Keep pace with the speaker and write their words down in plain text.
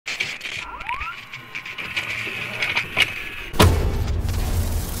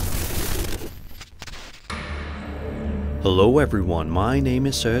Hello everyone, my name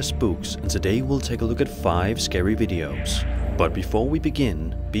is Sir Spooks and today we'll take a look at 5 scary videos. But before we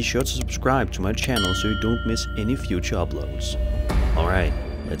begin, be sure to subscribe to my channel so you don't miss any future uploads. Alright,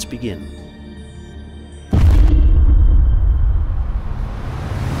 let's begin.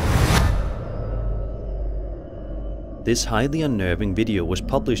 This highly unnerving video was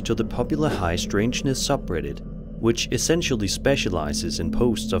published to the popular High Strangeness subreddit, which essentially specializes in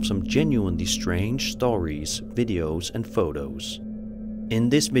posts of some genuinely strange stories, videos and photos. In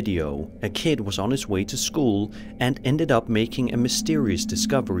this video, a kid was on his way to school and ended up making a mysterious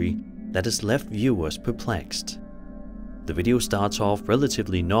discovery that has left viewers perplexed. The video starts off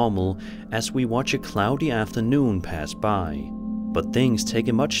relatively normal as we watch a cloudy afternoon pass by, but things take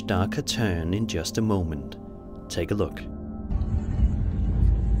a much darker turn in just a moment. Take a look.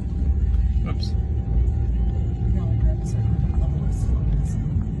 Oops.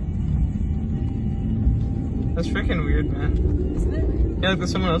 That's freaking weird, man. Isn't it? Yeah, like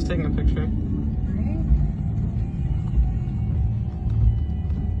there's someone else taking a picture. Right?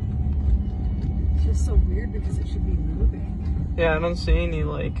 It's just so weird because it should be moving. Yeah, I don't see any,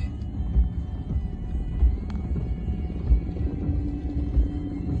 like...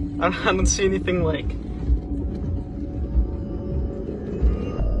 I don't see anything, like...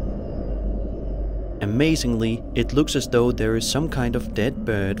 Amazingly, it looks as though there is some kind of dead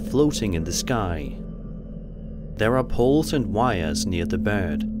bird floating in the sky. There are poles and wires near the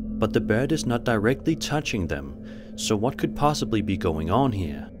bird, but the bird is not directly touching them, so what could possibly be going on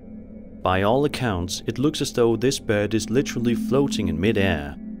here? By all accounts, it looks as though this bird is literally floating in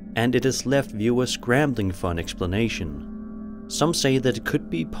mid-air, and it has left viewers scrambling for an explanation. Some say that it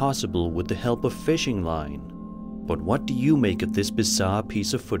could be possible with the help of fishing line. But what do you make of this bizarre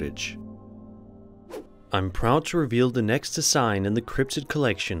piece of footage? I'm proud to reveal the next design in the cryptid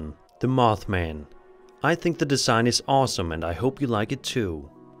collection, the Mothman. I think the design is awesome and I hope you like it too.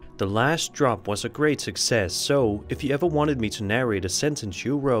 The last drop was a great success, so if you ever wanted me to narrate a sentence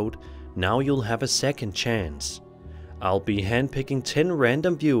you wrote, now you'll have a second chance. I'll be handpicking 10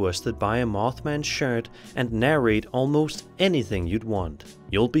 random viewers that buy a Mothman shirt and narrate almost anything you'd want.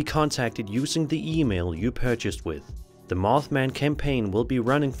 You'll be contacted using the email you purchased with. The Mothman campaign will be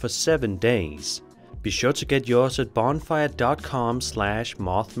running for 7 days. Be sure to get yours at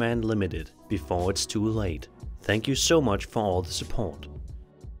bonfire.com/mothmanlimited before it's too late. Thank you so much for all the support.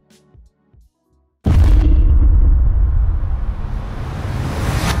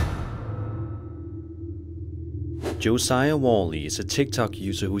 Josiah Wally is a TikTok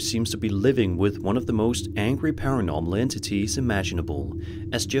user who seems to be living with one of the most angry paranormal entities imaginable,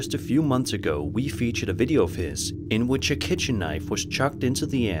 as just a few months ago we featured a video of his in which a kitchen knife was chucked into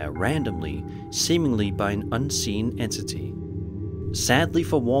the air randomly, seemingly by an unseen entity. Sadly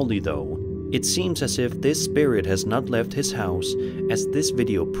for Wally though, it seems as if this spirit has not left his house, as this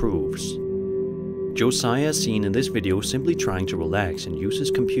video proves. Josiah is seen in this video simply trying to relax and use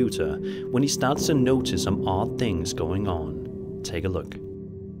his computer when he starts to notice some odd things going on. Take a look.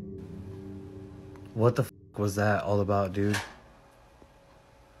 What the f was that all about, dude?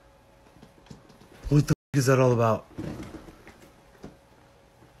 What the f is that all about?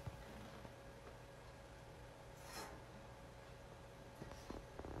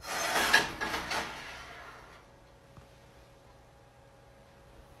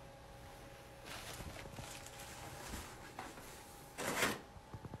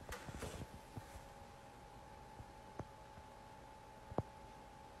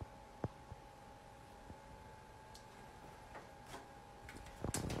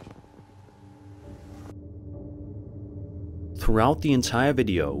 Throughout the entire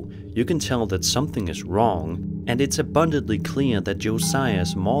video, you can tell that something is wrong, and it's abundantly clear that Josiah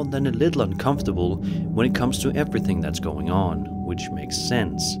is more than a little uncomfortable when it comes to everything that's going on, which makes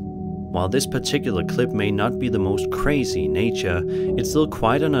sense. While this particular clip may not be the most crazy in nature, it's still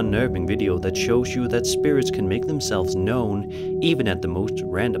quite an unnerving video that shows you that spirits can make themselves known even at the most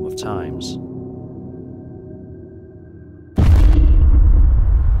random of times.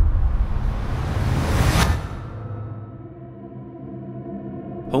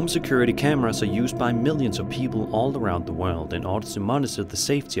 Home security cameras are used by millions of people all around the world in order to monitor the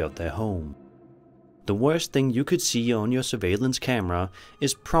safety of their home. The worst thing you could see on your surveillance camera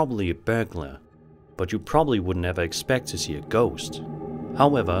is probably a burglar, but you probably wouldn't ever expect to see a ghost.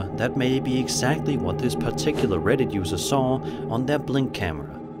 However, that may be exactly what this particular Reddit user saw on their Blink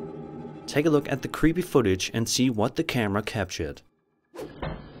camera. Take a look at the creepy footage and see what the camera captured.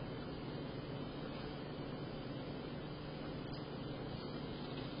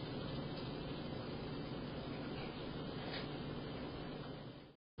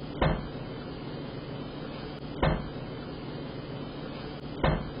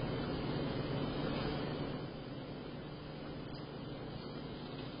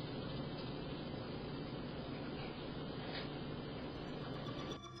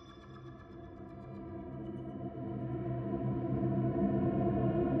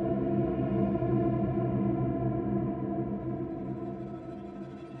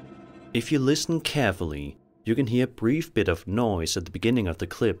 If you listen carefully, you can hear a brief bit of noise at the beginning of the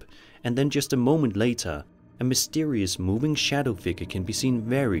clip, and then just a moment later, a mysterious moving shadow figure can be seen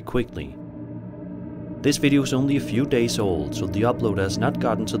very quickly. This video is only a few days old, so the uploader has not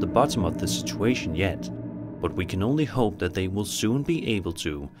gotten to the bottom of the situation yet, but we can only hope that they will soon be able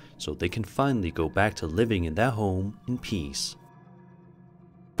to, so they can finally go back to living in their home in peace.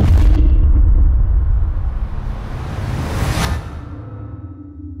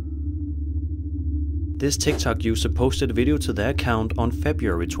 This TikTok user posted a video to their account on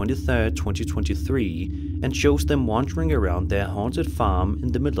February 23rd, 2023 and shows them wandering around their haunted farm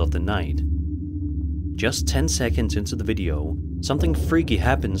in the middle of the night. Just 10 seconds into the video, something freaky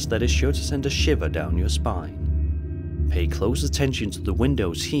happens that is sure to send a shiver down your spine. Pay close attention to the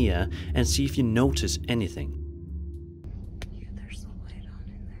windows here and see if you notice anything. Yeah, there's a light on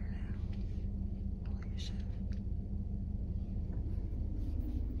in there now. Holy shit.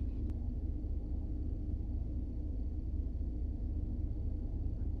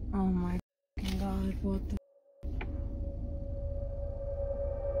 Oh my fucking god, what the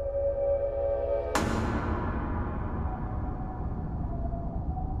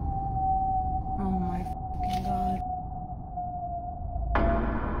Oh my fucking god.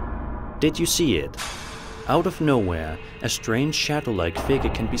 Did you see it? Out of nowhere, a strange shadow-like figure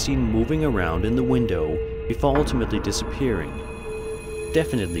can be seen moving around in the window before ultimately disappearing.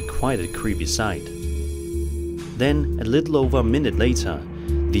 Definitely quite a creepy sight. Then, a little over a minute later,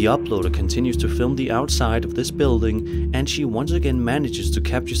 the uploader continues to film the outside of this building and she once again manages to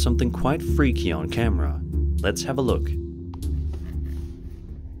capture something quite freaky on camera. Let's have a look.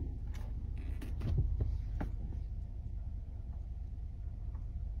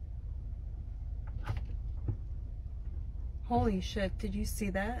 Holy shit, did you see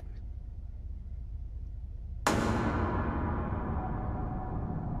that?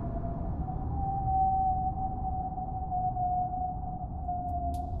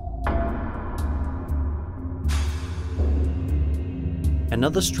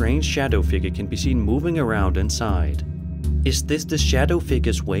 Another strange shadow figure can be seen moving around inside. Is this the shadow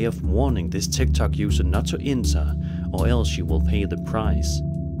figure's way of warning this TikTok user not to enter, or else she will pay the price?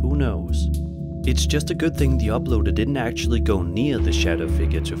 Who knows? It's just a good thing the uploader didn't actually go near the shadow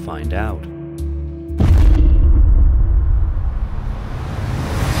figure to find out.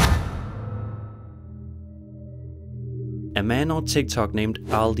 A man on TikTok named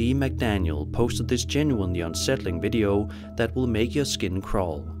Ali McDaniel posted this genuinely unsettling video that will make your skin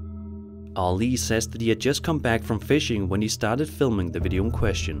crawl. Ali says that he had just come back from fishing when he started filming the video in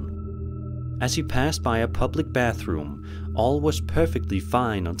question. As he passed by a public bathroom, all was perfectly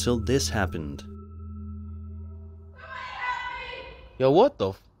fine until this happened. Yo, what the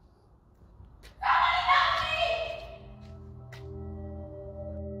f-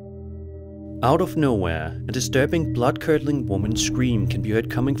 Out of nowhere, a disturbing blood-curdling woman's scream can be heard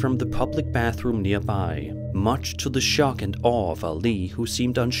coming from the public bathroom nearby, much to the shock and awe of Ali, who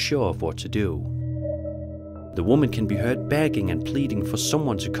seemed unsure of what to do. The woman can be heard begging and pleading for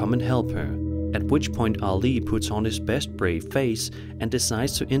someone to come and help her, at which point Ali puts on his best brave face and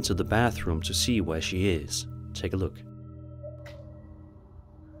decides to enter the bathroom to see where she is. Take a look.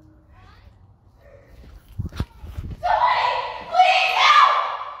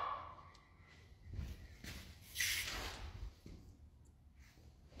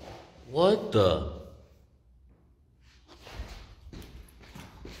 What the?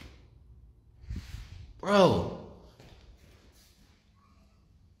 Bro.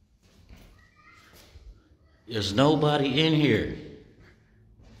 There's nobody in here.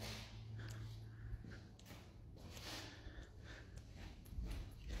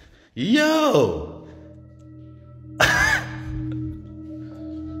 Yo!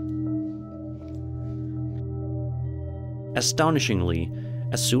 Astonishingly,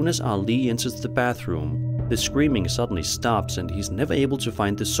 as soon as Ali enters the bathroom, the screaming suddenly stops and he's never able to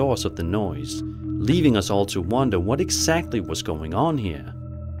find the source of the noise, leaving us all to wonder what exactly was going on here.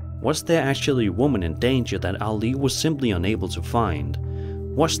 Was there actually a woman in danger that Ali was simply unable to find?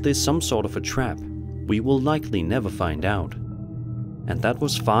 Was this some sort of a trap? We will likely never find out. And that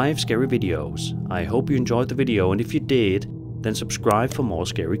was 5 scary videos. I hope you enjoyed the video, and if you did, then subscribe for more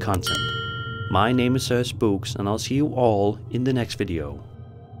scary content. My name is Spooks, and I'll see you all in the next video.